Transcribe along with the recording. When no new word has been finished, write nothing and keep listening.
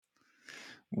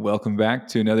Welcome back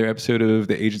to another episode of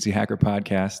the Agency Hacker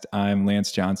Podcast. I'm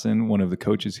Lance Johnson, one of the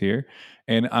coaches here,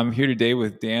 and I'm here today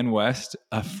with Dan West,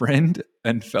 a friend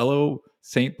and fellow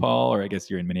St. Paul, or I guess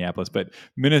you're in Minneapolis, but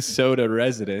Minnesota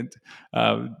resident.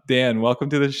 Dan, welcome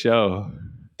to the show.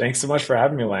 Thanks so much for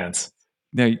having me, Lance.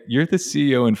 Now, you're the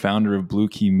CEO and founder of Blue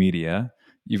Key Media.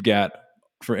 You've got,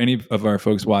 for any of our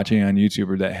folks watching on YouTube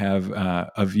or that have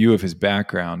a view of his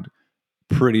background,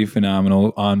 pretty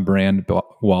phenomenal on-brand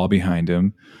wall behind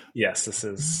him. Yes,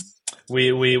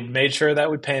 we made sure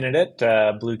that we painted it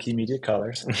Blue Key Media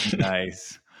colors.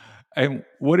 Nice. And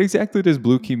what exactly does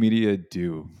Blue Key Media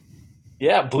do?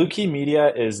 Yeah, Blue Key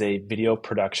Media is a video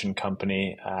production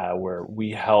company where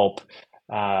we help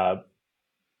nonprofits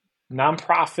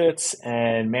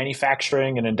and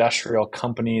manufacturing and industrial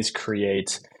companies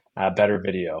create better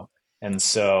video. And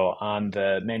so on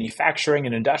the manufacturing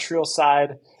and industrial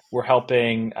side, we're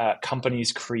helping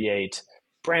companies create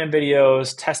brand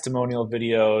videos, testimonial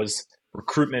videos,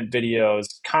 recruitment videos,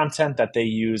 content that they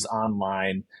use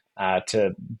online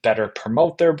to better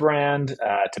promote their brand,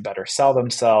 to better sell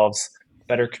themselves,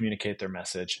 better communicate their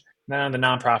message. And then on the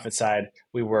nonprofit side,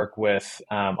 we work with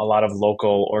a lot of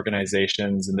local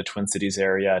organizations in the Twin Cities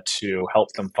area to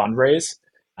help them fundraise,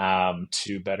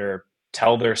 to better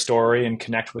tell their story and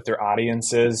connect with their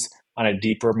audiences on a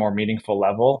deeper, more meaningful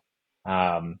level.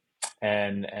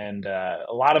 And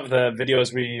a lot of the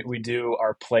videos we do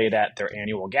are played at their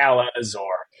annual galas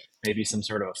or maybe some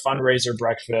sort of a fundraiser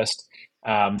breakfast,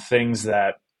 things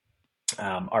that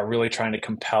are really trying to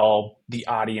compel the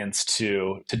audience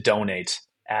to donate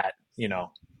at,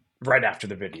 right after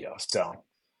the video. So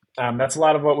that's a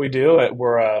lot of what we do.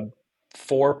 We're a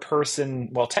four-person,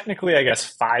 well, technically, I guess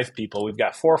 5 people. We've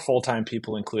got 4 full-time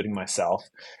people, including myself,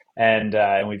 and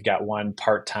we've got one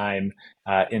part-time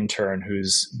intern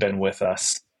who's been with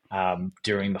us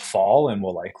during the fall and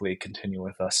will likely continue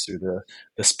with us through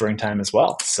the springtime as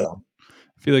well. So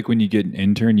I feel like when you get an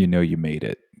intern, you know you made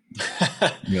it.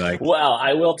 You're like, well,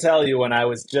 I will tell you, when I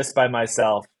was just by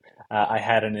myself, I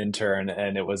had an intern,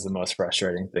 and it was the most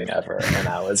frustrating thing ever. And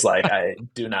I was like, I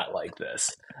do not like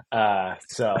this.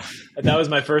 So that was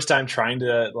my first time trying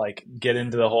to get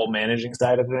into the whole managing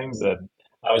side of things, and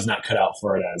I was not cut out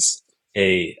for it.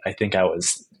 I think I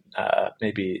was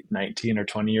maybe 19 or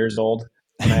 20 years old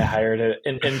when I hired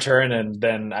an intern, and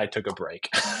then I took a break.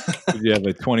 you have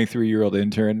a 23-year-old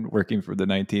intern working for the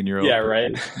 19-year-old. Yeah,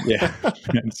 right. Yeah,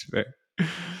 that's fair.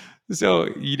 So,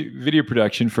 video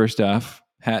production. First off,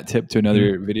 hat tip to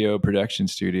another video production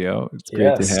studio. It's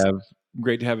great Yes.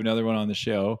 to have another one on the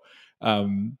show.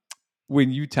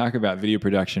 When you talk about video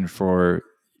production for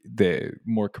the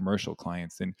more commercial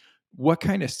clients, then what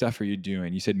kind of stuff are you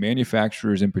doing? You said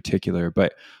manufacturers in particular,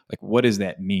 but what does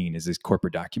that mean? Is this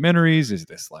corporate documentaries? Is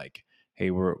this hey,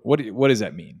 what does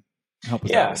that mean? Help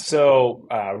us out. Yeah. So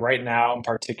right now, in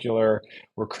particular,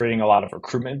 we're creating a lot of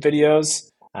recruitment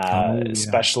videos,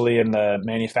 especially in the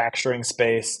manufacturing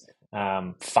space.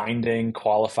 Finding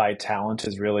qualified talent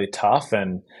is really tough,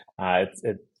 and it's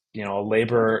a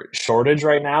labor shortage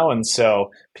right now, and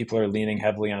so people are leaning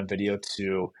heavily on video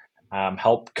to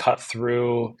help cut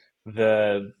through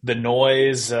the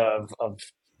noise of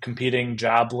competing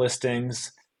job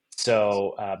listings.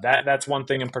 So that's one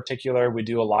thing in particular. We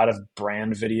do a lot of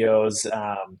brand videos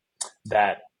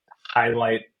that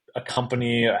highlight a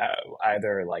company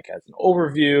either as an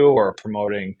overview or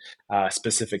promoting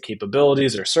specific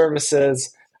capabilities or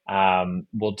services.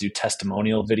 We'll do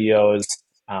testimonial videos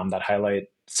that highlight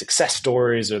success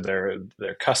stories or their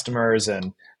customers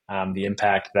and the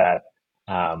impact that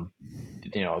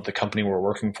the company we're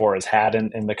working for has had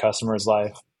in the customer's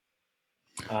life.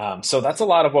 So that's a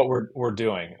lot of what we're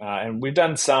doing, and we've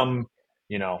done some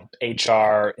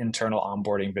HR internal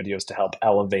onboarding videos to help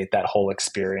elevate that whole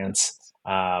experience.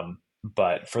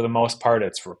 But for the most part,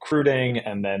 it's recruiting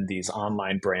and then these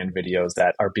online brand videos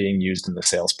that are being used in the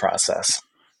sales process.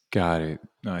 Got it.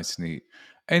 Nice, neat.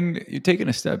 And you're taking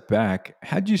a step back.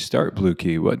 How'd you start Blue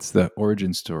Key? What's the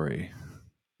origin story?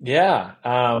 Yeah.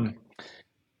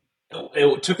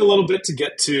 It took a little bit to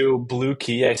get to Blue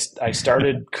Key. I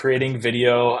started creating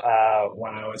video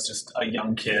when I was just a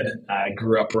young kid. I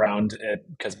grew up around it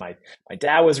because my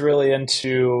dad was really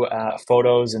into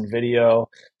photos and video.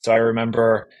 So I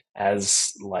remember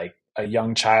as a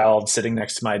young child sitting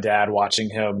next to my dad, watching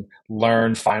him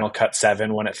learn Final Cut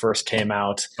 7 when it first came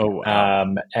out. Oh,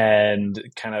 wow. And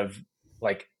kind of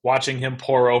watching him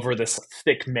pour over this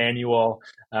thick manual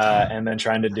and then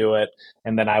trying to do it.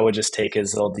 And then I would just take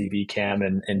his little DV cam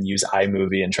and use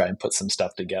iMovie and try and put some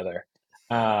stuff together.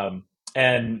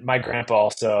 and my grandpa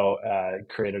also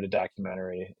created a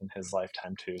documentary in his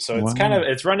lifetime too. So it's kind of Wow.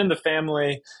 it's run in the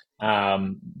family.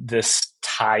 This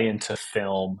tie into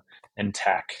film and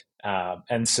tech,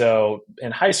 and so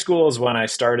in high school is when I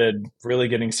started really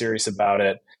getting serious about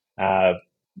it. Uh,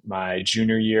 my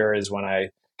junior year is when I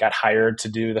got hired to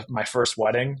do my first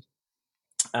wedding.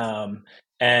 Um,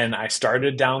 and I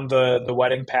started down the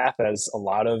wedding path as a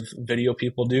lot of video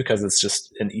people do because it's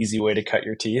just an easy way to cut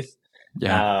your teeth.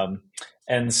 Yeah. Um,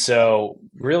 and so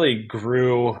really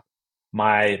grew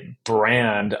my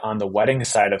brand on the wedding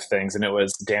side of things, and it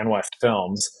was Dan West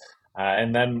Films.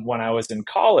 And then when I was in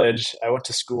college, I went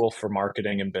to school for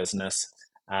marketing and business.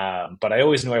 But I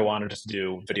always knew I wanted to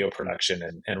do video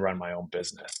production and run my own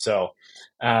business. So,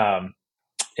 um,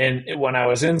 and when I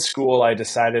was in school, I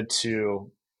decided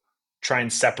to try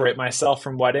and separate myself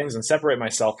from weddings and separate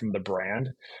myself from the brand.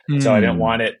 So I didn't Hmm.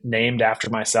 want it named after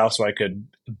myself, so I could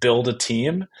build a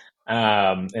team,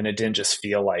 and it didn't just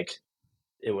feel like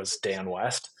it was Dan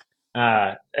West.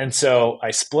 And so I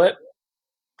split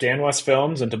Dan West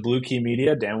Films into Blue Key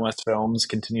Media. Dan West Films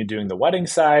continued doing the wedding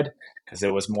side because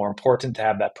it was more important to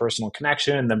have that personal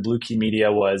connection. And then Blue Key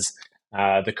Media was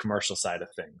the commercial side of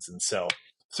things. And so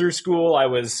through school, I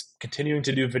was continuing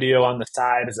to do video on the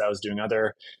side as I was doing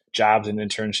other jobs and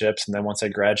internships. And then once I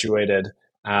graduated,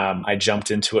 I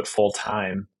jumped into it full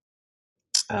time,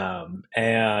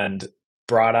 and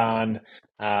brought on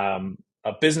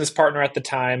a business partner at the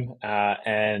time,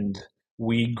 and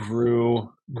we grew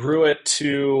it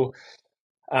to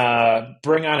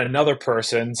bring on another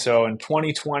person. So in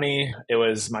 2020, it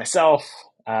was myself,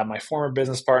 my former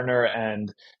business partner,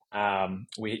 and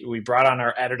we brought on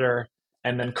our editor.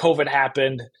 And then COVID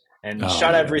happened and Oh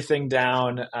shut yeah. everything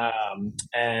down.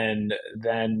 And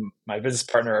then my business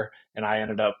partner and I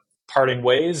ended up parting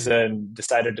ways and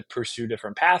decided to pursue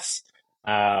different paths,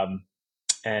 um,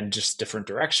 and just different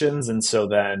directions. And so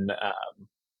then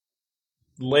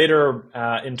later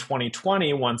in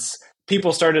 2020, once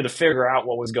people started to figure out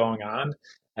what was going on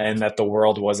and that the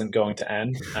world wasn't going to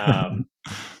end,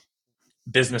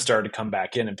 business started to come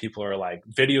back in, and people are like,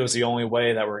 video is the only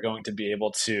way that we're going to be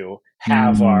able to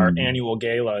have our Hmm. annual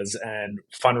galas and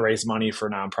fundraise money for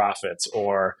nonprofits,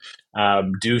 or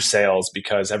do sales,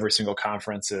 because every single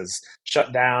conference is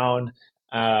shut down,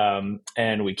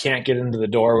 and we can't get into the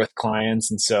door with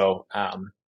clients. And so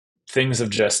things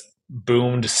have just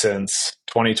boomed since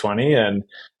 2020, and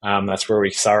that's where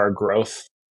we saw our growth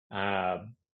uh,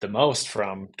 the most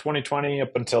from 2020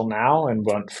 up until now, and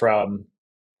went from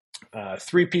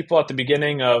three people at the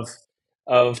beginning of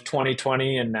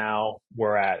 2020, and now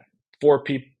we're at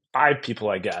five people,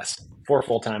 I guess, four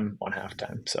full time, one half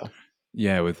time. So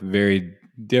Yeah, with very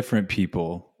different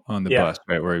people on the yeah, bus,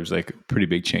 right? Where it was like pretty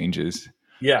big changes.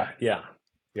 yeah, yeah,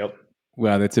 yep,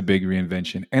 Wow, that's a big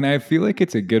reinvention. And I feel like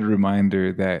it's a good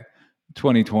reminder that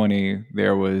 2020,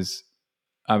 there was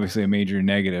obviously a major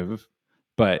negative,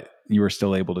 but you were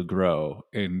still able to grow.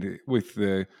 And with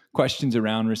the questions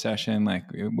around recession, like,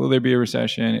 will there be a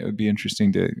recession? It would be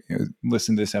interesting to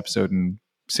listen to this episode in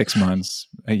 6 months,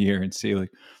 a year, and see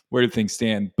like where do things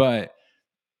stand. But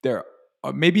there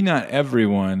maybe not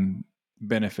everyone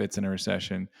benefits in a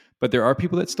recession, but there are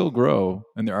people that still grow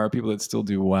and there are people that still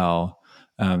do well.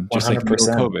 one Just like hundred middle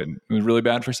of percent. COVID, it was really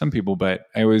bad for some people, but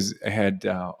I had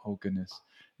oh goodness,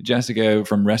 Jessica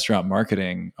from restaurant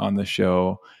marketing on the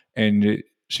show, and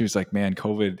she was like, "Man,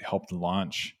 COVID helped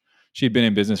launch." She had been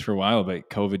in business for a while, but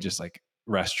COVID just like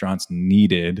restaurants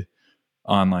needed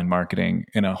online marketing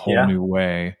in a whole Yeah, new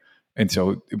way. And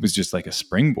so it was just like a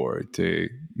springboard to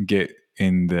get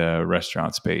in the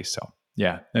restaurant space. So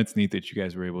yeah, that's neat that you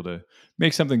guys were able to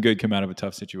make something good come out of a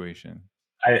tough situation.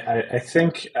 I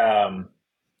think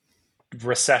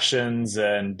recessions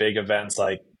and big events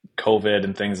like COVID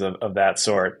and things of that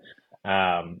sort.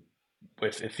 Um,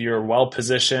 if you're well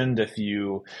positioned, if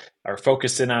you are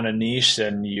focused in on a niche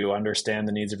and you understand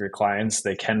the needs of your clients,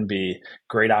 they can be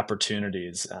great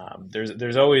opportunities.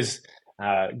 There's always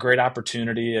great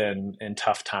opportunity in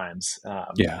tough times,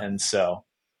 Yeah. and so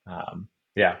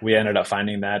yeah, we ended up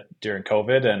finding that during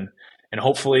COVID, and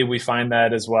hopefully we find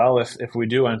that as well if we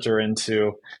do enter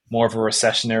into more of a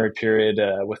recessionary period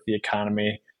with the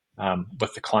economy,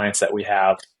 with the clients that we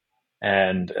have,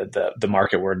 and the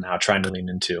market we're now trying to lean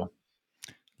into.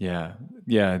 Yeah.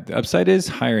 Yeah. The upside is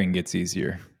hiring gets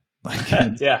easier. Like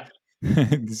Yeah,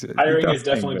 it's a hiring tough has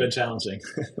thing, definitely but been challenging.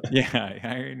 yeah,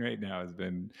 hiring right now has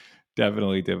been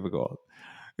definitely difficult.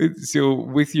 So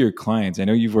with your clients, I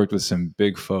know you've worked with some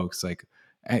big folks. Like,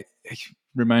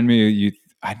 remind me, you.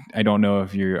 I don't know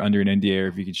if you're under an NDA or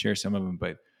if you can share some of them,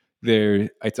 but there,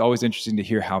 it's always interesting to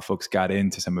hear how folks got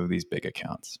into some of these big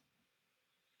accounts.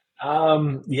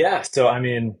 Yeah. So, I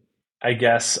mean, I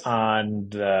guess on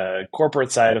the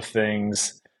corporate side of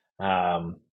things,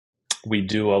 um, we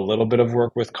do a little bit of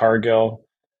work with Cargill.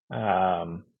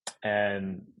 Um,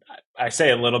 and I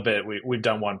say a little bit, we've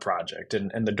done one project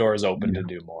and the door is open to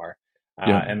Yeah. do more.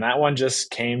 Yep. And that one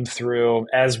just came through,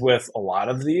 as with a lot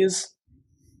of these,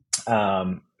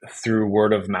 um, through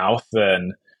word of mouth.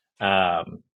 And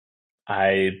um,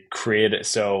 I created,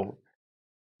 so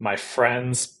my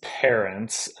friend's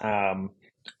parents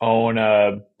own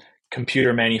a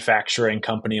computer manufacturing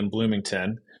company in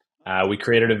Bloomington. We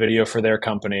created a video for their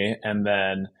company, and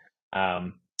then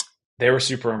um, they were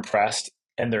super impressed.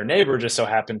 And their neighbor just so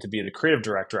happened to be the creative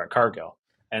director at Cargill.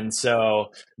 And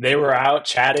so they were out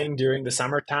chatting during the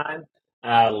summertime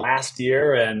last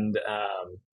year, and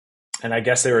I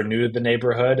guess they were new to the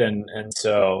neighborhood, and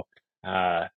so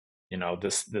uh,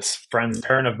 this friend's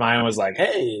parent of mine was like,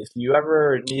 "Hey, if you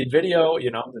ever need video,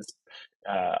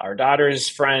 our daughter's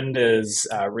friend is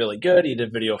really good. He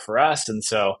did video for us," and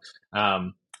so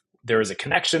um, there was a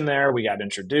connection there. We got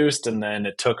introduced, and then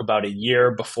it took about a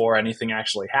year before anything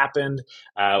actually happened.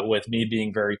 With me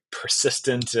being very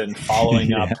persistent and following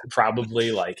Yeah. up,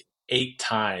 probably like 8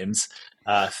 times,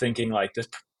 thinking like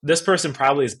this person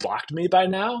probably has blocked me by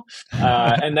now.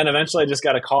 And then eventually I just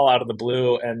got a call out of the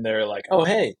blue and they're like, "Oh,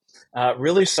 hey,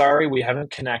 really sorry we haven't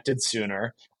connected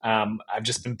sooner. I've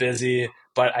just been busy,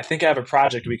 but I think I have a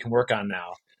project we can work on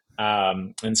now."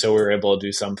 And so we were able to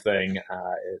do something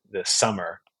this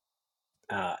summer.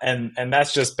 And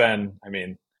that's just been, I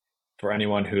mean, for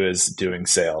anyone who is doing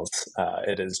sales,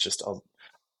 it is just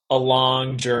a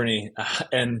long journey,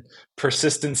 and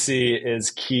persistency is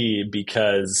key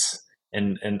because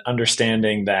and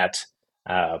understanding that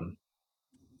um,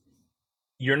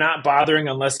 you're not bothering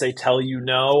unless they tell you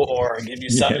no or give you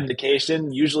some Yeah.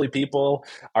 indication. Usually, people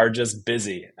are just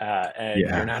busy, and you're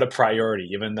Yeah. not a priority,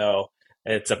 even though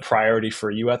it's a priority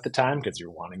for you at the time because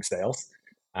you're wanting sales.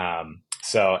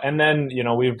 So, and then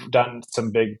we've done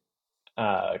some big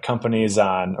companies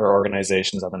on or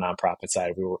organizations on the nonprofit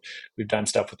side. We've done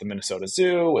stuff with the Minnesota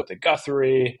Zoo, with the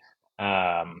Guthrie,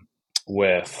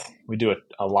 with we do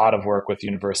a lot of work with the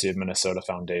University of Minnesota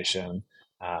Foundation,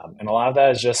 and a lot of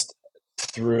that is just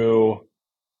through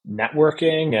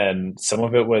networking, and some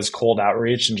of it was cold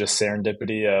outreach and just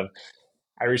serendipity of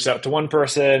I reached out to one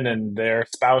person and their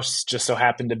spouse just so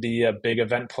happened to be a big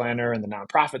event planner in the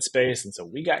nonprofit space. And so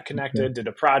we got connected, did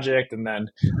a project, and then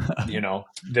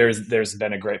there's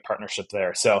been a great partnership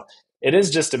there. So it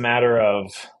is just a matter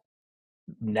of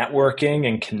networking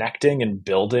and connecting and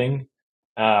building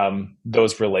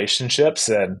those relationships,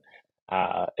 and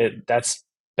that's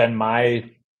been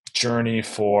my journey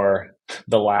for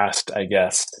the last, I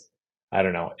guess, I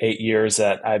don't know, 8 years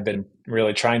that I've been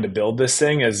really trying to build this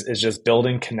thing is just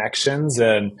building connections,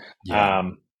 Yeah.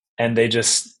 um, and they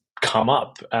just come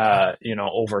up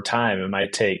over time. It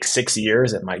might take 6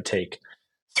 years, it might take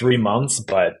 3 months,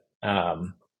 but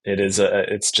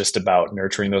it's just about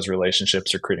nurturing those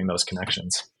relationships or creating those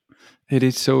connections. It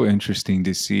is so interesting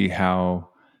to see how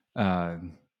uh,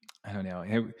 I don't know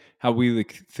how we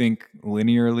like think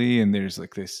linearly, and there's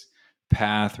like this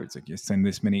path where it's like you send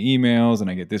this many emails, and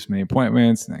I get this many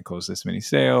appointments, and I close this many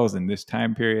sales in this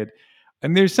time period,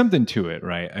 and there's something to it,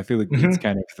 right? I feel like it's Hmm.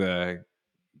 kind of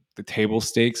the table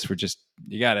stakes for just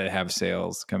you got to have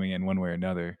sales coming in one way or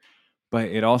another, but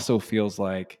it also feels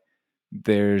like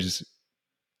there's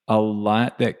a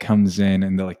lot that comes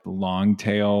in the like the long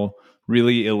tail,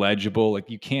 really illegible. Like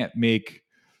you can't make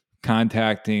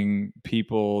contacting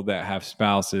people that have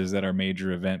spouses that are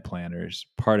major event planners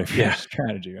part of your Yeah.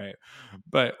 strategy, right?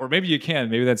 But or maybe you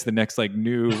can. Maybe that's the next like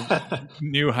new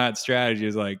hot strategy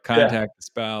is like Yeah. contact the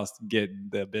spouse, get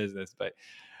the business. But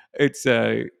it's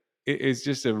it's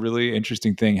just a really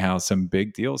interesting thing how some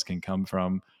big deals can come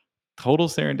from total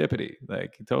serendipity,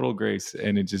 like total grace,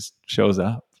 and it just shows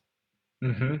up.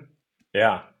 Hmm.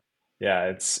 Yeah.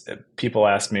 Yeah. People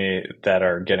ask me that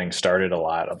are getting started a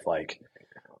lot of like,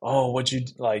 "Oh, what you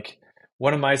like?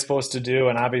 What am I supposed to do?"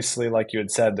 And obviously, like you had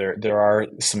said, there are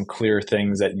some clear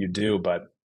things that you do, but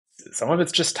some of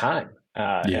it's just time.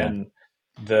 Yeah. And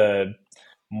the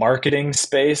marketing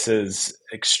space is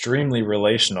extremely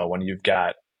relational when you've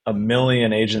got a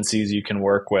million agencies you can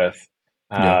work with,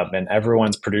 Yeah. and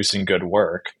everyone's producing good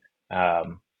work.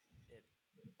 Um,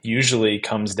 Usually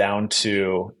comes down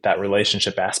to that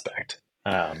relationship aspect.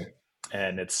 And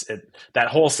that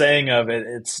whole saying of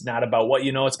it's not about what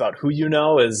you know, it's about who you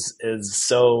know is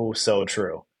so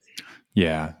true.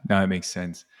 Yeah, no, that makes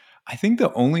sense. I think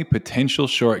the only potential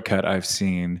shortcut I've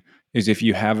seen is if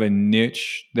you have a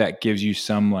niche that gives you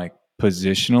some like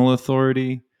positional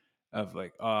authority. of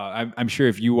like, I'm sure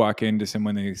if you walk into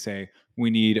someone and they say, we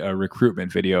need a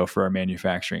recruitment video for our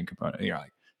manufacturing component, you're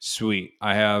like, sweet,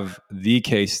 I have the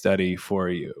case study for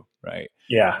you, right?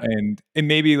 Yeah. And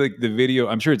maybe like the video,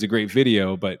 I'm sure it's a great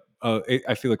video, but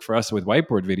I feel like for us with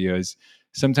whiteboard videos,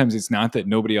 sometimes it's not that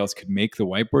nobody else could make the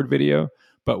whiteboard video,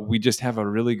 but we just have a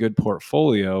really good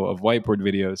portfolio of whiteboard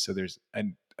videos. So there's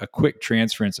a quick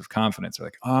transference of confidence. They're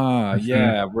like, Hmm.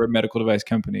 yeah, we're a medical device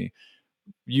company.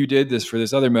 You did this for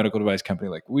this other medical device company.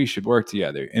 Like, we should work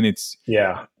together.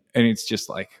 Yeah. And it's just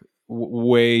like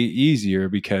way easier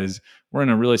because we're in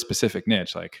a really specific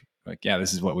niche. Like, yeah,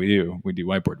 this is what we do. We do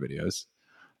whiteboard videos.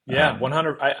 Yeah.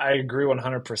 100. I agree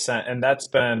 100%. And that's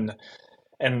been,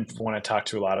 and when I talk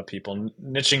to a lot of people,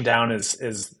 niching down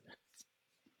is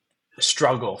a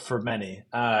struggle for many.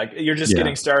 You're just Yeah.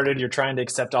 getting started. You're trying to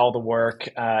accept all the work.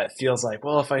 It feels like,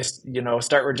 well, if I,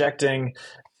 start rejecting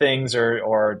things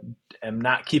or am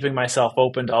not keeping myself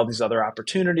open to all these other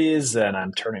opportunities, then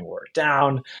I'm turning work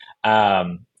down.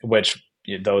 Which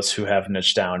those who have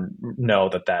niched down know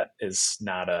that that is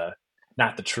not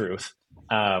the truth.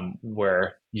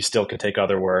 Where you still can take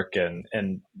other work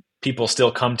and people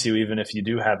still come to you even if you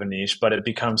do have a niche, but it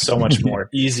becomes so much Yeah. more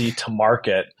easy to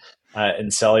market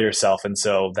and sell yourself. And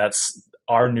so that's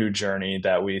our new journey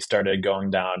that we started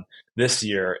going down this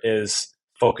year is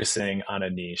focusing on a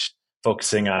niche,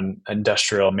 focusing on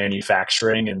industrial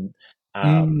manufacturing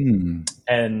um, Mm.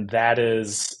 and that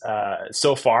is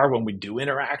so far when we do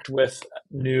interact with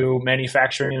new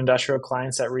manufacturing and industrial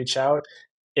clients that reach out,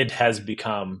 it has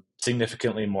become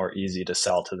significantly more easy to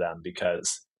sell to them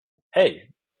because, hey,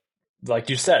 like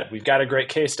you said, we've got a great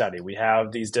case study. We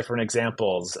have these different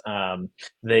examples.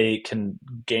 They can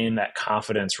gain that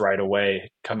confidence right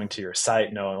away coming to your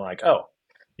site, knowing like, oh,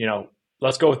 you know,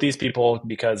 let's go with these people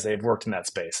because they've worked in that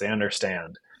space. They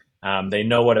understand. They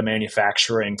know what a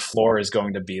manufacturing floor is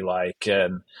going to be like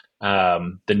and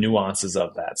the nuances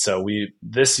of that. So we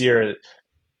this year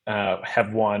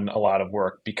have won a lot of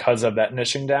work because of that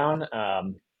niching down.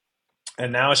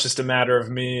 And now it's just a matter of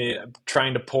me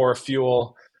trying to pour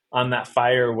fuel on that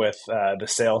fire with the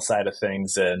sales side of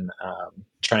things and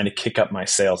trying to kick up my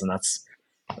sales. And that's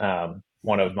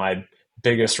one of my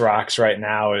biggest rocks right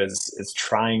now is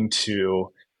trying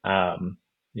to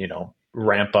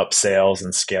ramp up sales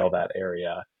and scale that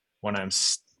area when I'm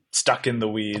stuck in the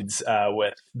weeds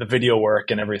with the video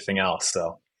work and everything else.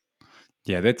 So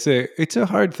Yeah, it's a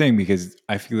hard thing because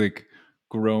I feel like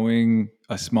growing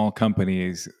a small company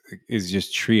is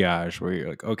just triage where you're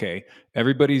like, okay,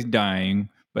 everybody's dying,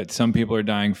 but some people are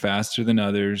dying faster than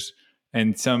others,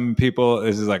 and some people,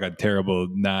 this is like a terrible,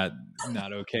 not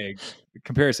okay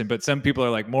comparison, but some people are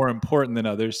like more important than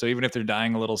others. So even if they're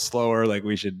dying a little slower, like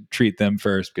we should treat them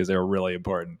first because they're really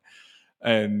important.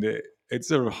 And it's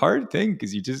a hard thing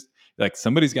because you just like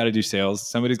somebody's got to do sales,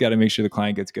 somebody's got to make sure the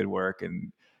client gets good work,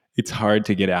 and it's hard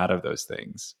to get out of those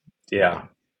things, right? yeah,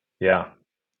 yeah,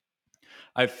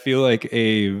 I feel like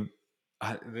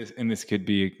this could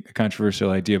be a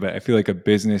controversial idea, but I feel like a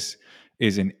business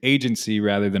is an agency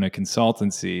rather than a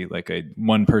consultancy, like a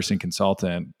one person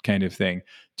consultant kind of thing,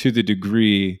 to the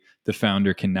degree the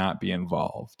founder cannot be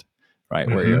involved, right?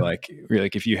 Where hmm, you're like,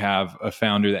 if you have a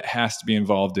founder that has to be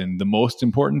involved in the most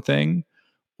important thing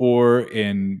or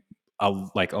in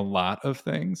like a lot of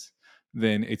things,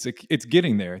 then it's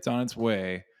getting there. It's on its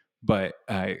way, but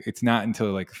it's not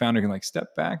until like the founder can like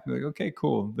step back and be like, okay,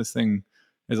 cool, this thing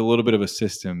is a little bit of a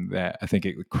system that I think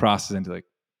it crosses into like,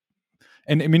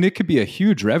 and I mean it could be a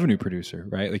huge revenue producer,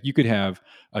 right? Like you could have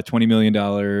a $20 million,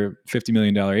 $50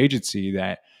 million agency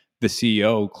that the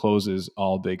CEO closes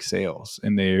all big sales,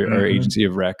 and they are hmm, agency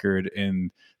of record,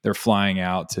 and they're flying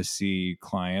out to see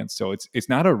clients. So it's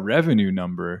not a revenue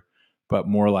number, but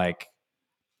more like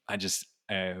I just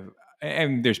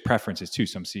and there's preferences too.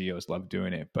 Some CEOs love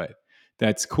doing it, but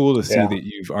that's cool to see yeah. that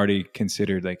you've already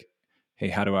considered like, hey,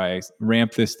 how do I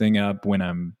ramp this thing up when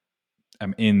I'm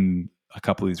in a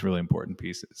couple of these really important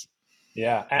pieces?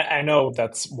 Yeah, I know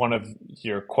that's one of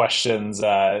your questions.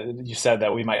 You said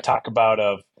that we might talk about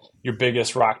of your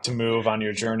biggest rock to move on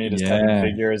your journey to seven Yeah.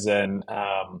 figures, and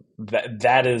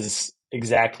that is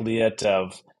exactly it.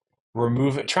 Of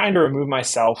trying to remove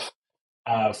myself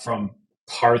from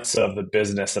parts of the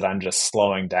business that I'm just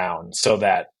slowing down, so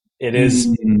that it is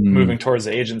Mm. moving towards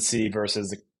the agency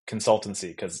versus the consultancy.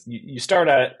 Because you start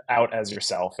out as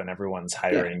yourself, and everyone's Yeah.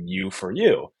 hiring you for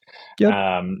you Yep.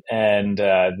 and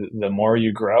the more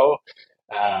you grow,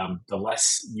 the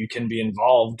less you can be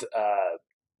involved.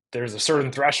 There's a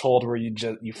certain threshold where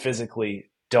you physically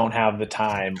don't have the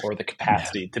time or the Yeah.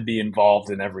 capacity to be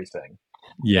involved in everything.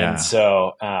 And Yeah.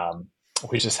 so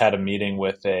we just had a meeting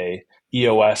with a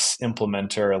EOS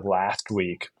implementer last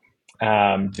week,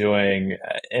 doing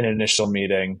an initial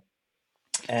meeting.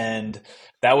 And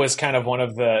that was kind of one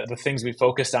of the things we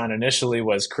focused on initially,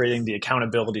 was creating the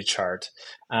accountability chart,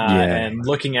 Yeah. and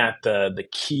looking at the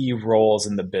key roles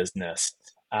in the business,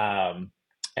 and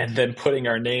then putting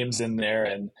our names in there.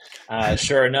 And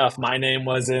sure enough, my name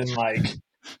was in like,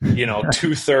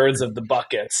 2/3 of the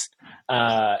buckets,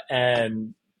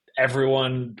 and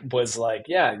everyone was like,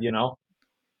 yeah,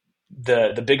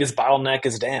 the biggest bottleneck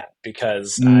is Dan,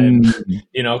 because I'm,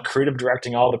 Mm, creative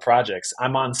directing all the projects.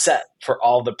 I'm on set for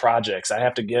all the projects. I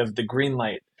have to give the green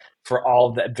light for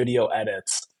all the video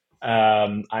edits.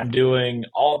 I'm doing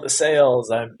all the sales.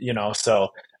 That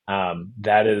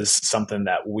is something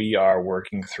that we are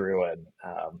working through, and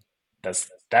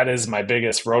that is my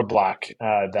biggest roadblock,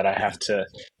 that I have to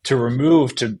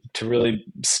remove to really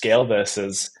scale this.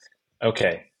 Is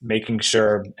okay, making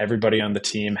sure everybody on the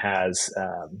team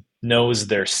knows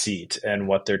their seat and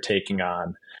what they're taking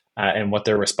on, and what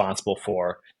they're responsible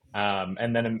for,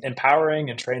 and then empowering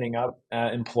and training up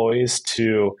employees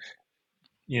to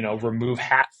remove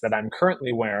hats that I'm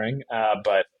currently wearing,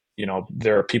 but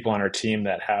there are people on our team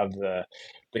that have the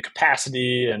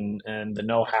capacity and the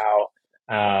know-how,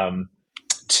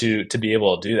 to be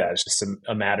able to do that. It's just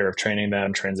a matter of training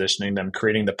them, transitioning them,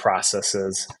 creating the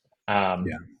processes, yeah.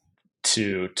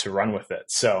 to run with it.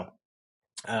 So,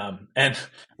 and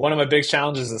one of my big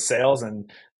challenges is sales,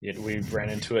 and we ran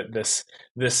into it this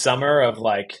summer, of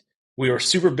like, we were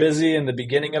super busy in the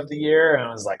beginning of the year, and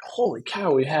I was like, holy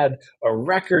cow, we had a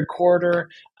record quarter.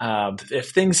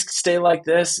 If things stay like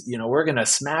this, we're going to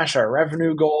smash our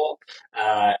revenue goal.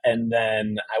 And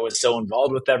then I was so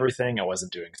involved with everything, I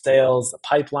wasn't doing sales. The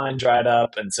pipeline dried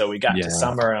up, and so we got to Yeah.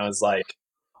 summer, and I was like,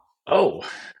 oh,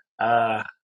 uh,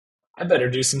 I better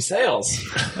do some sales.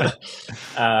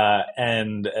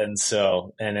 And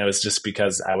it was just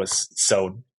because I was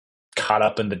so caught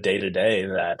up in the day to day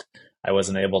that I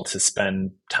wasn't able to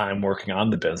spend time working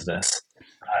on the business,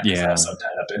 because I Yeah. was so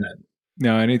tied up in it.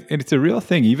 No, and it's a real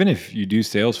thing. Even if you do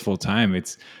sales full time,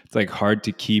 it's like hard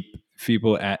to keep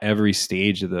people at every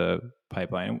stage of the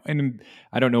pipeline. And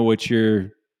I don't know what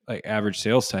your like average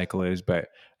sales cycle is, but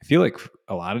I feel like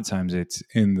a lot of times it's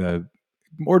in the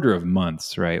order of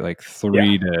months, right? Like Yeah,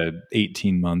 3 to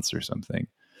 18 months or something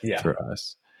yeah, for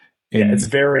us. yeah. It's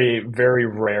And very, very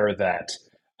rare that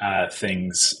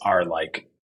things are like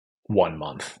 1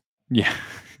 month. yeah,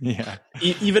 yeah.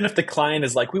 Even if the client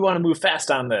is like, we want to move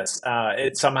fast on this,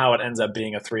 it ends up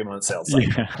being a 3-month sales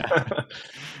cycle. Yeah.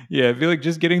 Yeah, I feel like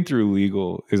just getting through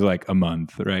legal is like a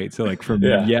month, right? So like from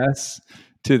Yeah, yes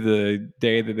to the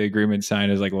day that the agreement signed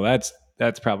is like, well,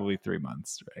 that's probably 3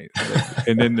 months, right?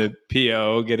 And then the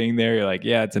PO getting there, you're like,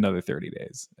 yeah, it's another 30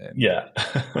 days, and yeah.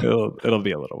 it'll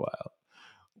be a little while.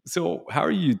 So how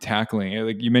are you tackling it?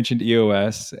 Like you mentioned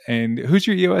EOS, and who's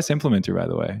your EOS implementer, by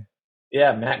the way?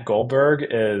 Yeah, Matt Goldberg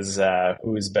is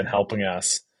who's been helping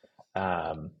us,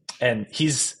 um, and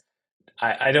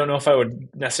I don't know if I would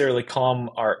necessarily call him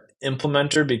our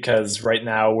implementer, because right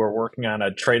now we're working on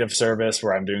a trade of service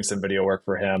where I'm doing some video work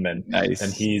for him, and Nice.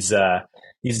 he's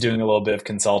doing a little bit of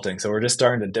consulting. So we're just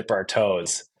starting to dip our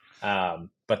toes.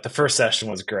 But the first session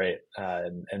was great,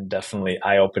 and definitely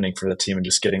eye opening for the team, and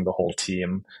just getting the whole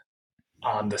team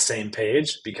on the same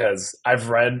page, because I've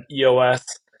read EOS,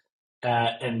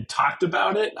 and talked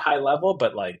about it high level,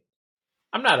 but like,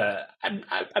 I'm not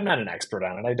an expert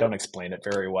on it. I don't explain it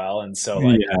very well, and so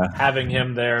like Yeah. having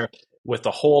him there with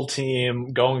the whole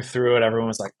team going through it, everyone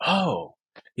was like, "Oh,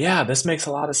 yeah, this makes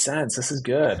a lot of sense. This is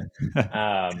good."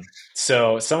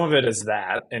 So some of it is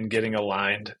that, and getting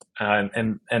aligned,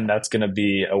 and that's going to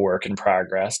be a work in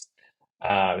progress.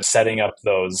 Setting up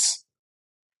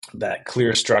that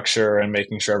clear structure, and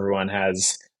making sure everyone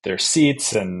has their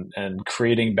seats, and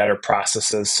creating better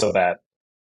processes, so that,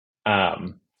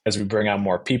 as we bring on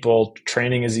more people,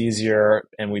 training is easier,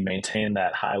 and we maintain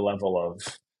that high level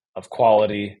of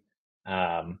quality.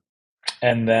 Um,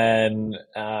 and then,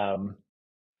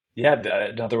 yeah,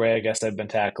 another way I guess I've been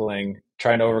tackling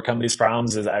trying to overcome these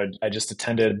problems is I just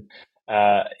attended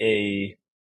a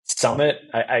summit.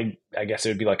 I guess it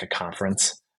would be like a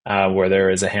conference, where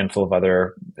there is a handful of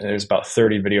there's about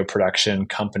 30 video production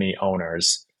company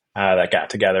owners, that got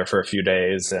together for a few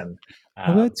days. And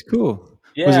Oh, um, that's cool.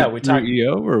 Was yeah, it we through talked.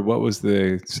 EO or what was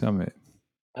the summit?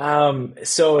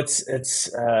 So it's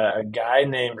a guy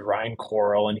named Ryan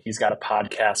Coral, and he's got a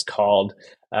podcast called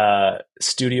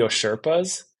Studio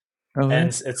Sherpas, Oh,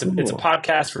 and that's it's a cool.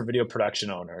 podcast for video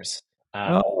production owners.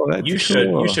 Oh, that's You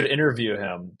cool. should interview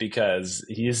him, because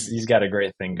he's got a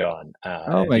great thing going,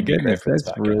 Oh and my he'd be great goodness, for this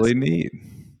that's podcast. really neat.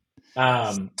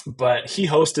 But he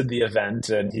hosted the event,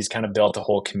 and he's kind of built a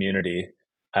whole community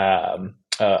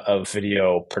of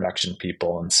video production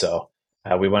people. And so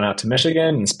we went out to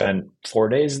Michigan and spent 4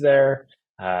 days there,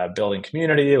 building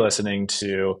community, listening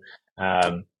to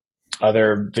um,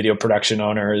 other video production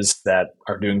owners that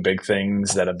are doing big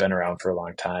things that have been around for a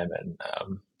long time, and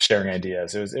sharing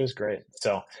ideas. It was great.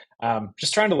 So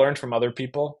just trying to learn from other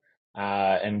people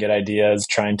and get ideas,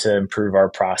 trying to improve our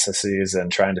processes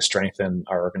and trying to strengthen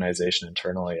our organization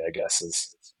internally, I guess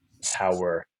is how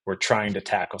we're trying to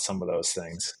tackle some of those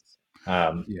things.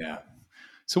 Yeah.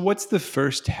 So what's the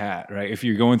first hat, right? If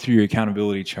you're going through your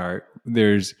accountability chart,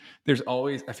 there's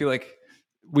always, I feel like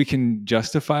we can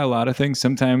justify a lot of things.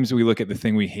 Sometimes we look at the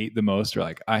thing we hate the most. We're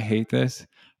like, I hate this.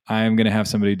 I'm going to have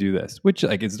somebody do this, which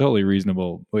like it's a totally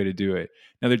reasonable way to do it.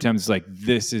 And other times it's like,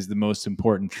 this is the most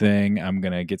important thing. I'm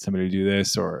going to get somebody to do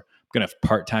this, or I'm going to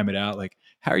part-time it out. Like,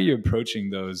 how are you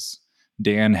approaching those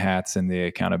Dan hats in the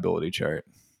accountability chart?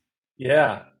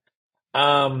 Yeah.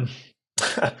 Um,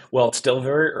 well, it's still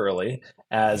very early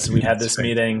as we had That's this right.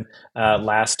 meeting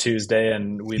last Tuesday,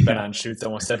 and we've been Yeah. on shoots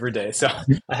almost every day. So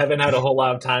I haven't had a whole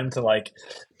lot of time to like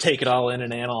take it all in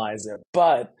and analyze it.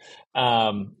 But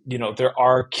there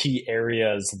are key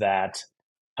areas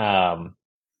um,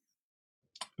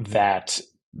 that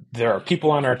there are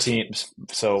people on our teams.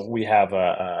 So we have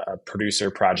a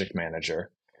producer, project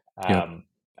manager, Yep.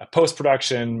 a post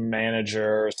production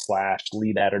manager slash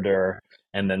lead editor,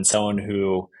 and then someone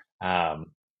who um,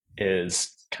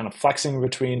 is kind of flexing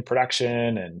between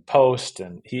production and post.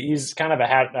 And he's kind of a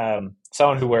hat,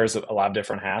 someone who wears a lot of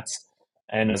different hats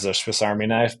and is a Swiss Army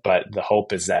knife. But the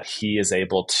hope is that he is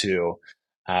able to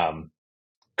um,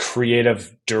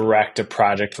 creative direct a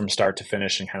project from start to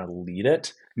finish and kind of lead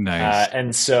it. Nice.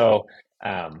 And so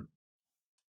um,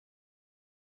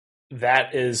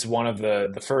 that is one of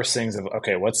the first things of,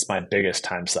 okay, what's my biggest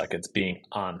time suck? It's being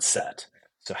on set.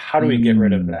 So how do we get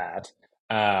rid of Mm, that?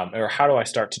 Or how do I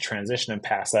start to transition and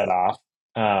pass that off?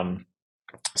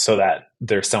 So that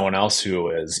there's someone else who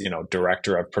is,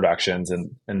 director of productions,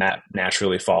 and that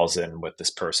naturally falls in with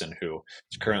this person who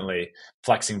is currently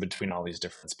flexing between all these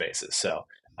different spaces. So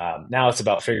now it's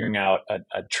about figuring out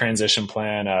a transition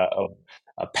plan,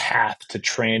 a path to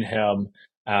train him,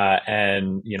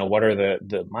 and what are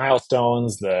the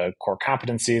milestones, the core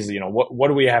competencies. What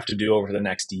do we have to do over the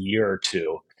next year or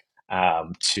two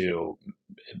to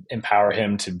empower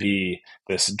him to be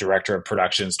this director of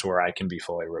productions to where I can be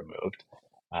fully removed.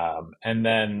 And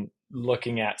then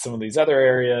looking at some of these other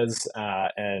areas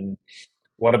and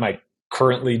what am I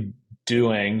currently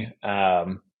doing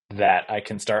that I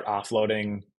can start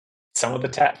offloading some of the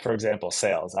tech, for example,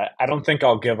 sales. I don't think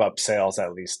I'll give up sales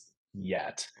at least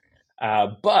yet.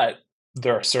 But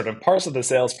there are certain parts of the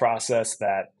sales process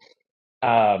that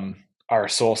are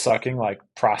soul sucking, like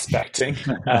prospecting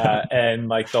and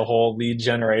like the whole lead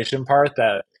generation part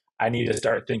that I need to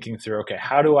start thinking through. Okay,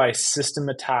 how do I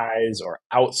systematize or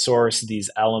outsource these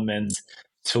elements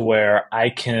to where I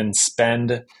can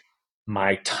spend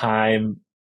my time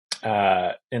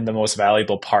in the most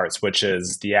valuable parts, which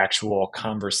is the actual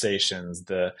conversations,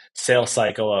 the sales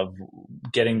cycle of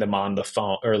getting them on the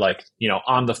phone, or like,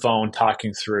 on the phone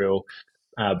talking through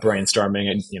brainstorming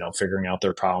and figuring out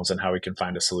their problems and how we can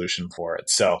find a solution for it.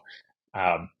 So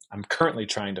I'm currently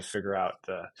trying to figure out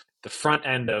the front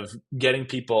end of getting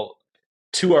people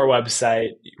to our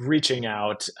website, reaching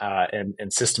out and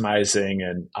systemizing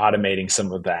and automating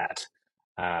some of that.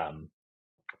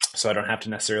 So I don't have to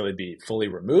necessarily be fully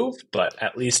removed, but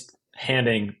at least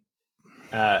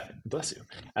bless you,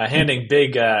 handing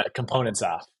big components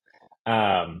off.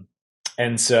 Um,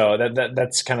 and so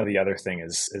that's kind of the other thing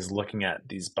is looking at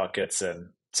these buckets, and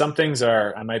some things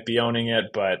are I might be owning it,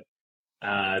 but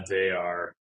they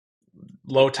are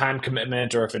low time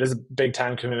commitment, or if it is a big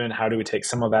time commitment, how do we take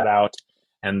some of that out?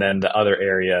 And then the other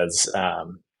areas,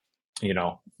 you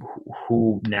know,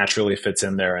 who naturally fits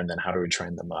in there, and then how do we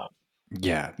train them up?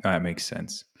 yeah, that makes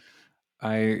sense.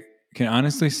 I can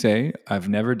honestly say I've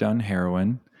never done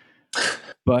heroin,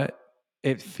 but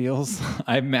it feels,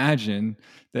 I imagine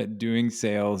that doing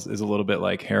sales is a little bit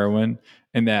like heroin,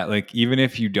 and that like even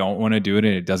if you don't want to do it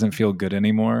and it doesn't feel good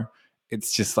anymore,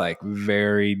 it's just like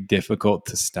very difficult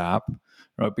to stop,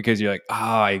 right? Because you're like,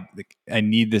 I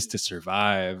need this to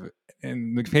survive.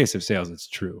 In the case of sales, it's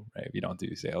true, right? If you don't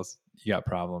do sales, you got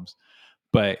problems.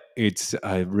 But it's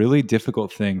a really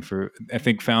difficult thing for, I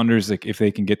think, founders, like if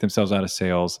they can get themselves out of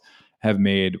sales, have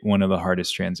made one of the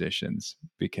hardest transitions,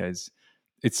 because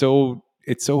it's so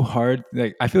hard.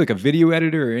 Like I feel like a video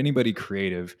editor or anybody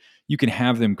creative, you can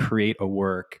have them create a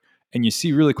work and you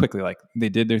see really quickly like they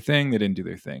did their thing, they didn't do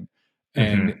their thing.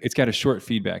 and Hmm. it's got a short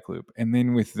feedback loop. And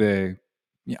then with the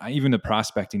even the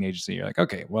prospecting agency, you're like,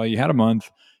 okay, well, you had a month,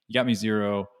 you got me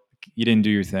zero, you didn't do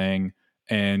your thing,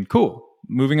 and cool,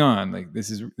 moving on. Like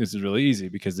this is really easy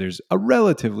because there's a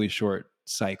relatively short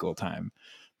cycle time.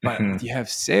 But if Hmm. you have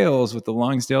sales with the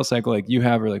long sales cycle like you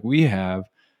have or like we have,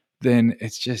 then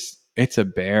it's a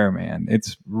bear, man.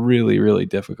 It's really, really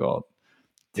difficult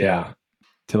to Yeah.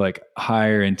 like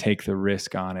hire and take the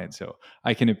risk on it. So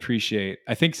I can appreciate,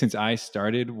 I think since I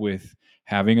started with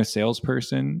having a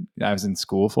salesperson, I was in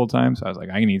school full time. So I was like,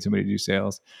 I need somebody to do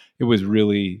sales. It was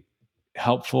really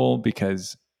helpful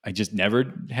because I just never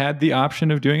had the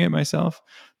option of doing it myself,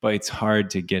 but it's hard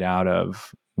to get out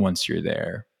of once you're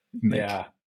there. Like, Yeah.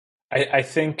 I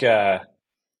think, and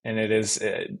it is,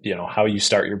 how you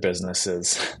start your business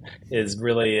is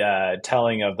really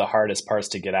telling of the hardest parts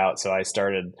to get out. So I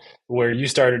started where you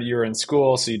started. You were in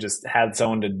school, so you just had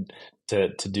someone to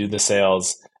do the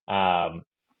sales.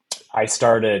 I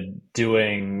started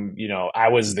doing, I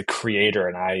was the creator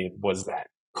and I was that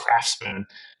craftsman.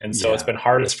 And so it's yeah. been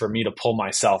hardest for me to pull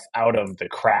myself out of the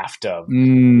craft of,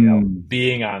 Mm,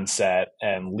 being on set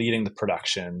and leading the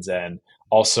productions and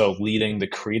also leading the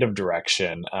creative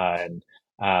direction and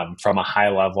from a high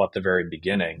level at the very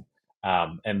beginning.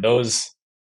 And those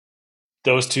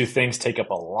two things take up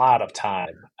a lot of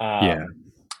time. yeah.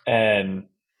 And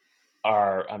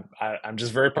I'm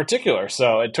just very particular.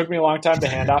 So it took me a long time to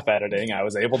hand off editing. I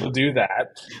was able to do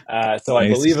that. So I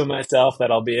believe Nice. in myself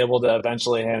that I'll be able to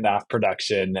eventually hand off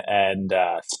production and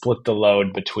split the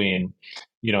load between,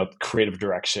 creative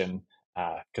direction.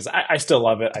 Because I still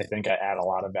love it. I think I add a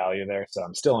lot of value there.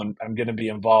 So I'm going to be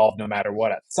involved no matter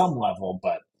what at some level.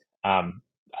 But I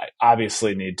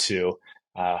obviously need to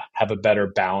have a better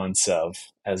balance of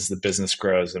as the business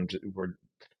grows.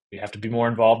 We have to be more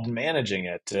involved in managing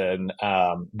it and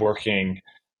working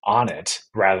on it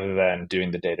rather than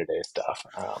doing the day-to-day stuff.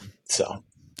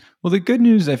 Well, the good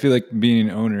news, I feel like being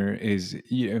an owner is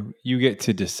you get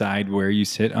to decide where you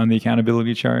sit on the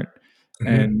accountability chart, Mhm.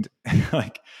 and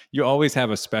like you always have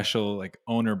a special like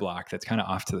owner block that's kind of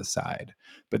off to the side.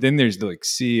 But then there's the like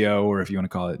CEO, or if you want to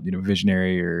call it,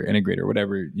 visionary or integrator,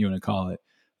 whatever you want to call it.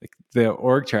 Like the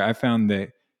org chart, I found that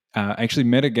I actually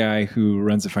met a guy who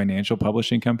runs a financial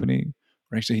publishing company.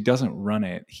 Or actually, he doesn't run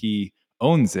it; he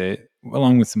owns it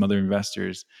along with some other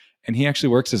investors, and he actually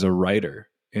works as a writer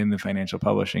in the financial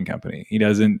publishing company. He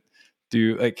doesn't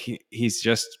do like he's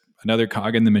just another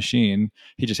cog in the machine.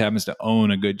 He just happens to own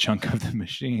a good chunk of the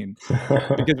machine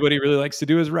because what he really likes to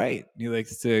do is write. He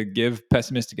likes to give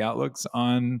pessimistic outlooks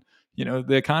on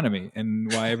the economy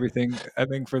and why everything. I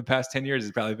think for the past 10 years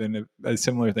has probably been a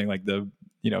similar thing, like the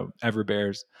ever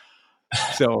bears.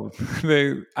 So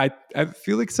I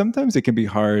feel like sometimes it can be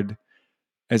hard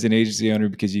as an agency owner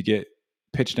because you get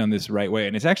pitched on this right way.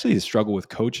 And it's actually a struggle with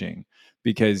coaching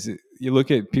because you look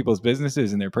at people's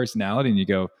businesses and their personality and you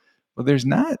go, well, there's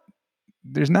not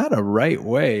a right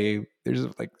way. There's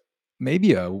like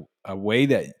maybe a way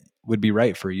that would be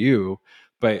right for you,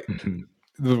 but Mhm.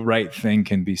 the right thing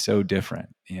can be so different.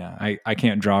 Yeah. I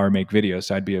can't draw or make videos,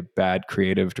 so I'd be a bad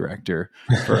creative director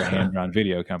for a hand-drawn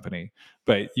video company.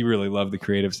 But you really love the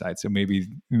creative side. So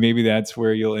maybe that's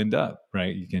where you'll end up,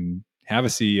 right? You can have a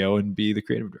CEO and be the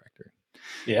creative director.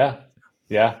 Yeah,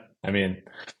 yeah. I mean,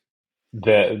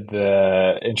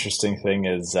 the interesting thing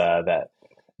is that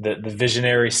the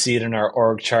visionary seat in our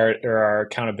org chart or our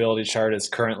accountability chart is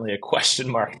currently a question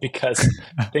mark because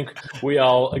I think we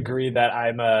all agree that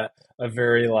I'm a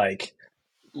very like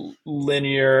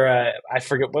linear. I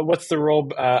forget what's the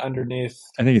role underneath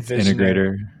I think it's visionary.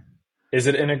 integrator. Is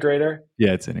it integrator?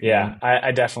 Yeah, it's integrator. Yeah,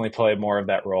 I definitely play more of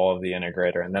that role of the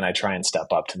integrator, and then I try and step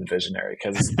up to the visionary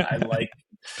because I like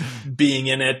being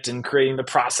in it and creating the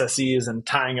processes and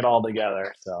tying it all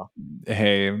together. So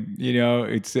Hey,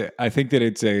 I think that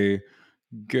it's a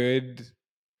good,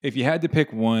 if you had to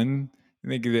pick one, I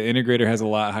think the integrator has a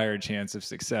lot higher chance of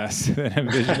success than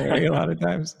a visionary a lot of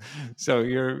times. So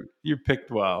you're picked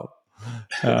well.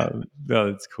 No,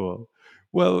 that's cool.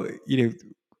 Well,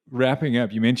 wrapping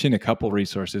up, you mentioned a couple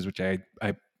resources, which I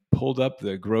pulled up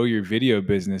the Grow Your Video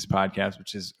Business podcast,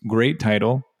 which is great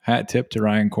title. Hat tip to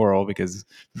Ryan Coral because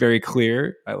very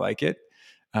clear. I like it.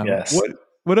 yes,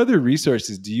 What other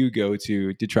resources do you go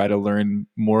to try to learn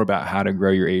more about how to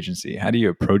grow your agency? How do you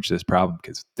approach this problem?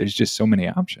 Because there's just so many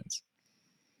options.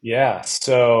 yeah.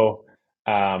 So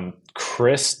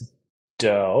Chris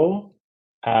Doe,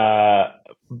 uh,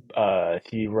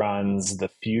 he runs the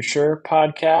Future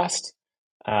podcast,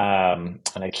 and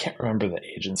I can't remember the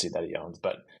agency that he owns,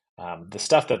 but the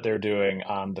stuff that they're doing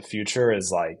on the Future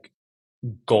is like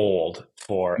gold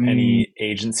for Mm, any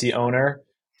agency owner.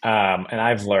 And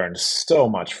I've learned so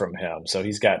much from him. So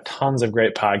he's got tons of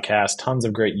great podcasts, tons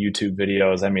of great YouTube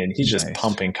videos. I mean, he's just Nice.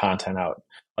 pumping content out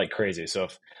like crazy. So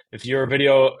if you're a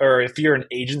video or if you're an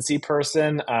agency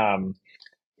person,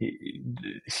 he,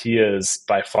 he is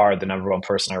by far the number one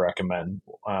person I recommend.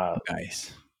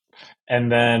 Nice.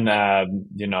 And then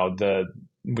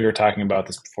we were talking about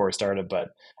this before we started, but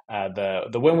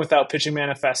the Win Without Pitching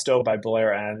Manifesto by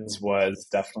Blair Enns was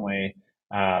definitely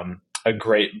a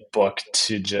great book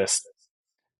to just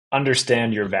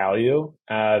understand your value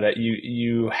that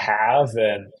you have,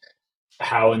 and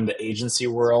how in the agency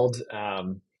world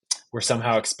we're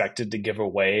somehow expected to give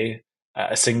away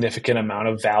a significant amount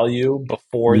of value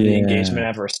before the Yeah. engagement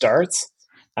ever starts.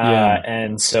 Yeah.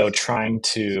 And so trying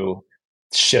to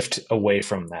shift away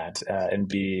from that and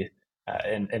be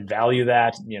and value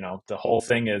that, the whole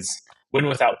thing is win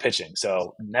without pitching.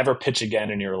 So never pitch again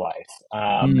in your life,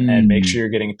 and make Mm. sure you're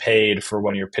getting paid for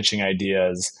when you're pitching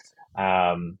ideas.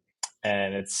 Um,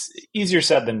 and it's easier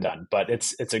said than done, but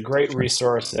it's a great Sure.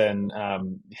 resource. And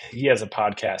he has a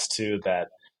podcast too that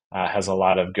has a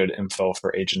lot of good info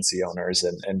for agency owners,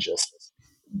 and just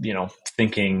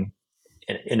thinking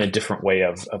in a different way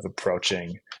of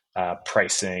approaching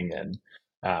pricing and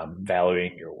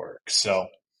valuing your work. So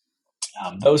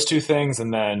those two things,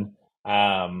 and then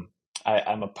I'm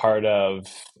a part of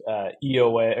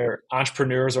EOA, or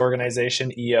Entrepreneurs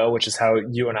Organization, EO, which is how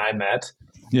you and I met.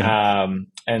 Yeah.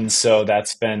 And so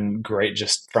that's been great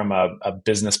just from a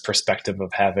business perspective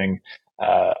of having,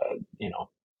 uh, you know,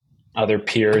 other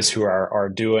peers who are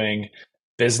doing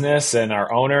business and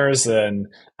are owners, and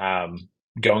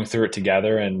going through it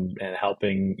together, and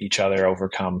helping each other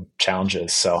overcome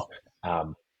challenges. So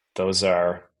um, those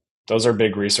are those are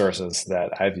big resources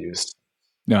that I've used.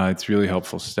 No, it's really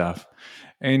helpful stuff.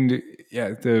 And yeah,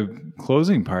 the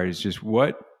closing part is just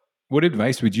what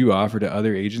advice would you offer to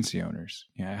other agency owners?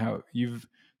 Yeah, how you've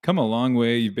come a long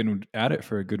way. You've been at it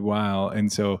for a good while,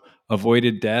 and so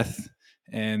avoided death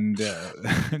and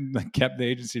kept the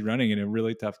agency running in a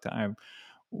really tough time.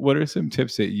 What are some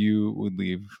tips that you would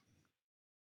leave?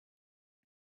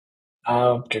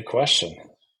 Good question.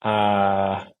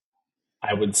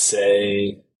 I would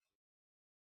say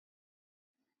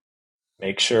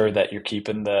make sure that you're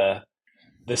keeping the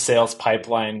sales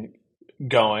pipeline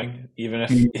going, even if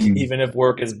Mm. even if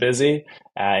work is busy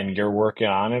and you're working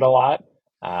on it a lot.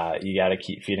 You got to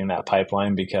keep feeding that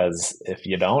pipeline, because if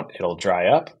you don't, it'll dry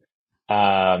up,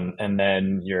 and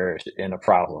then you're in a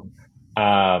problem.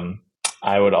 Um,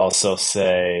 I would also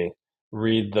say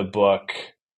read the book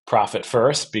Profit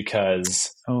First,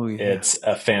 because Oh yeah, it's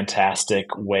a fantastic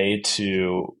way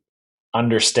to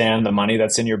understand the money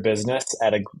that's in your business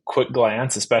at a quick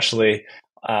glance, especially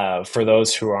for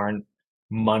those who aren't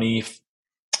money.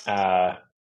 Uh,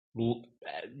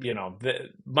 the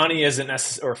money isn't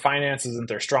necessary, or finance isn't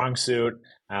their strong suit.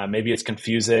 Maybe it's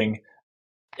confusing.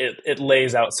 It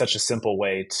lays out such a simple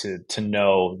way to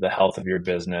know the health of your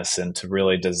business, and to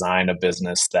really design a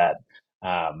business that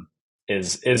um,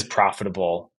 is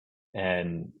profitable.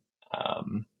 And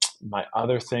my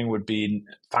other thing would be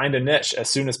find a niche as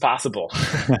soon as possible,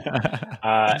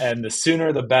 and the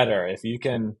sooner the better. If you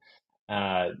can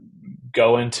uh,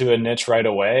 go into a niche right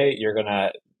away, you're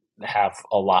gonna have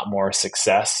a lot more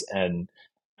success, and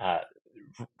uh,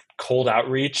 cold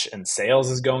outreach and sales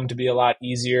is going to be a lot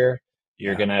easier.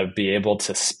 You're yeah, going to be able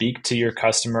to speak to your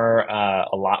customer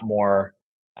a lot more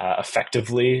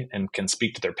effectively, and can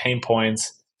speak to their pain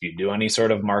points. If you do any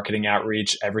sort of marketing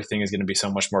outreach, everything is going to be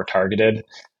so much more targeted.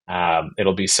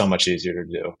 It'll be so much easier to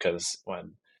do, because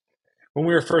when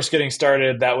we were first getting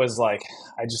started, that was like,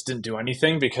 I just didn't do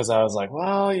anything, because I was like,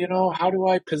 well, how do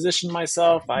I position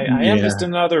myself? I am just yeah.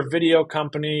 another video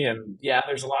company. And yeah,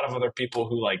 there's a lot of other people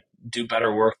who like do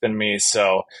better work than me.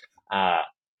 So, yeah,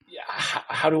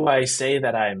 how do I say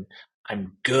that I'm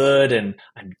good and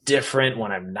I'm different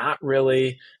when I'm not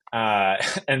really?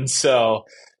 And so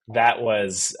that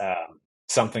was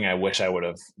something I wish I would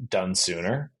have done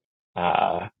sooner.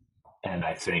 Uh, and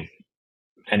I think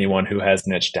anyone who has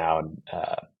niche down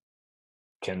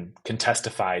can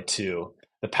testify to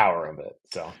the power of it.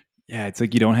 So Yeah, it's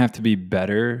like you don't have to be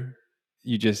better.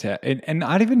 You just have, and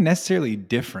not even necessarily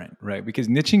different, right? Because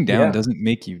niching down yeah, doesn't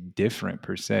make you different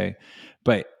per se,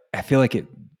 but I feel like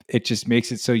it just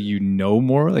makes it so you know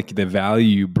more. Like the value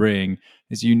you bring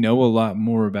is you know a lot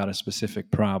more about a specific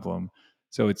problem.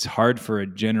 So it's hard for a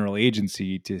general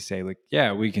agency to say like,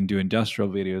 yeah, we can do industrial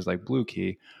videos like Blue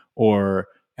Key, or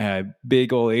a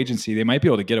big old agency. They might be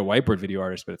able to get a whiteboard video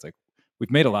artist, but it's like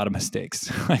we've made a lot of mistakes.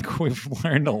 Like we've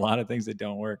learned a lot of things that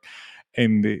don't work.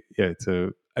 And yeah,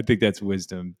 so I think that's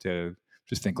wisdom to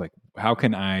just think like, how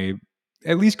can I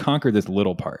at least conquer this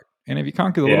little part. And if you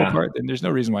conquer the little Yeah. part, then there's no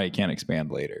reason why you can't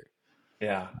expand later.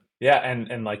 Yeah. Yeah,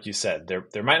 and like you said,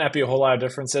 there might not be a whole lot of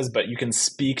differences, but you can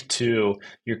speak to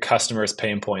your customers'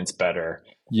 pain points better,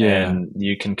 Yeah. and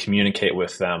you can communicate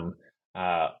with them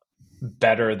uh,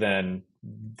 better than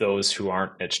those who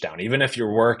aren't niche down. Even if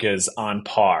your work is on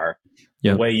par, the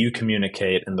Yep. way you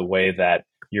communicate and the way that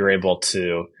you're able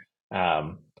to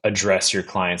address your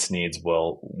clients' needs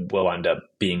will end up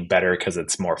being better because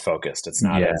it's more focused. It's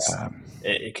not as Yeah.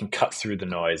 it can cut through the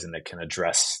noise and it can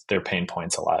address their pain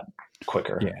points a lot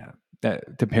quicker. Yeah.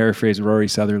 That, to paraphrase Rory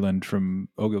Sutherland from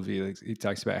Ogilvy, like, he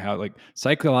talks about how like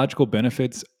psychological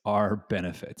benefits are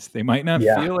benefits. They might not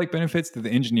Yeah. feel like benefits to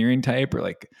the engineering type, or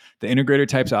like the integrator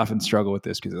types often struggle with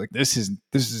this because they're like, this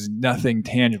is nothing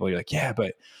tangible. You're like, yeah,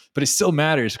 but it still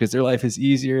matters because their life is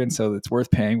easier, and so it's worth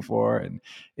paying for, and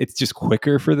it's just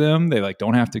quicker for them. They like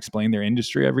don't have to explain their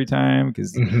industry every time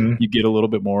because Hmm. you get a little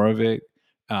bit more of it.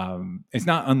 It's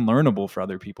not unlearnable for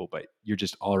other people, but you're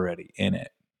just already in it.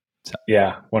 So,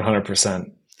 Yeah,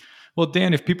 100%. well,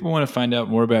 Dan, if people want to find out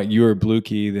more about you or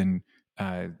Bluekey, then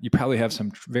you probably have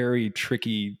some very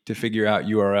tricky to figure out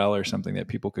URL or something that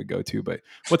people could go to. But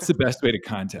what's the best way to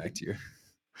contact you?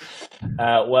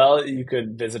 Well, you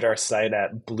could visit our site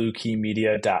at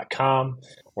bluekeymedia.com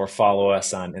or follow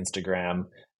us on Instagram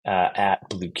at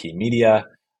bluekeymedia.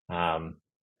 Um,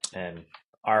 and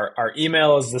our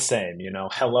email is the same,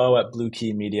 hello at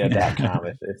bluekeymedia.com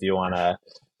if you want to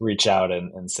reach out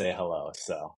and say hello.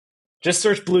 So just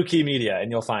search Blue Key Media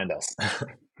and you'll find us.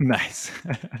 Nice.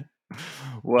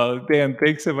 Well, Dan,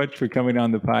 thanks so much for coming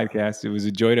on the podcast. It was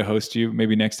a joy to host you.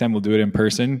 Maybe next time we'll do it in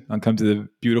person. I'll come to the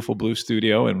beautiful Blue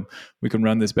Studio and we can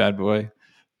run this bad boy.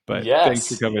 But thanks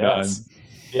for Yes, coming on. yes.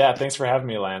 Yeah, thanks for having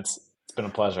me, Lance. It's been a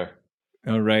pleasure.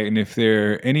 All right. And if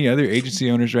there are any other agency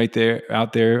owners out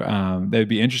there that would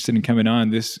be interested in coming on,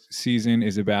 this season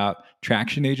is about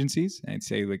traction agencies. I'd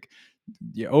say like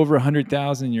you're over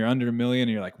 100,000, you're under 1 million,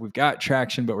 and you're like, we've got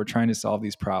traction, but we're trying to solve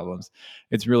these problems.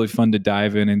 It's really fun to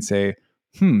dive in and say,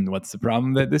 what's the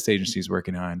problem that this agency is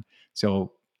working on?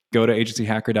 So go to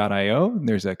agencyhacker.io.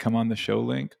 There's a come on the show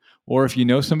link. Or if you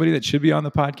know somebody that should be on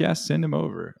the podcast, send them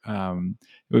over.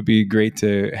 It would be great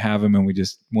to have them, and we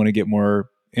just want to get more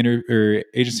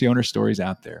agency owner stories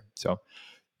out there. So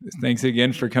thanks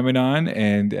again for coming on.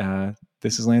 And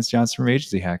this is Lance Johnson from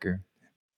Agency Hacker.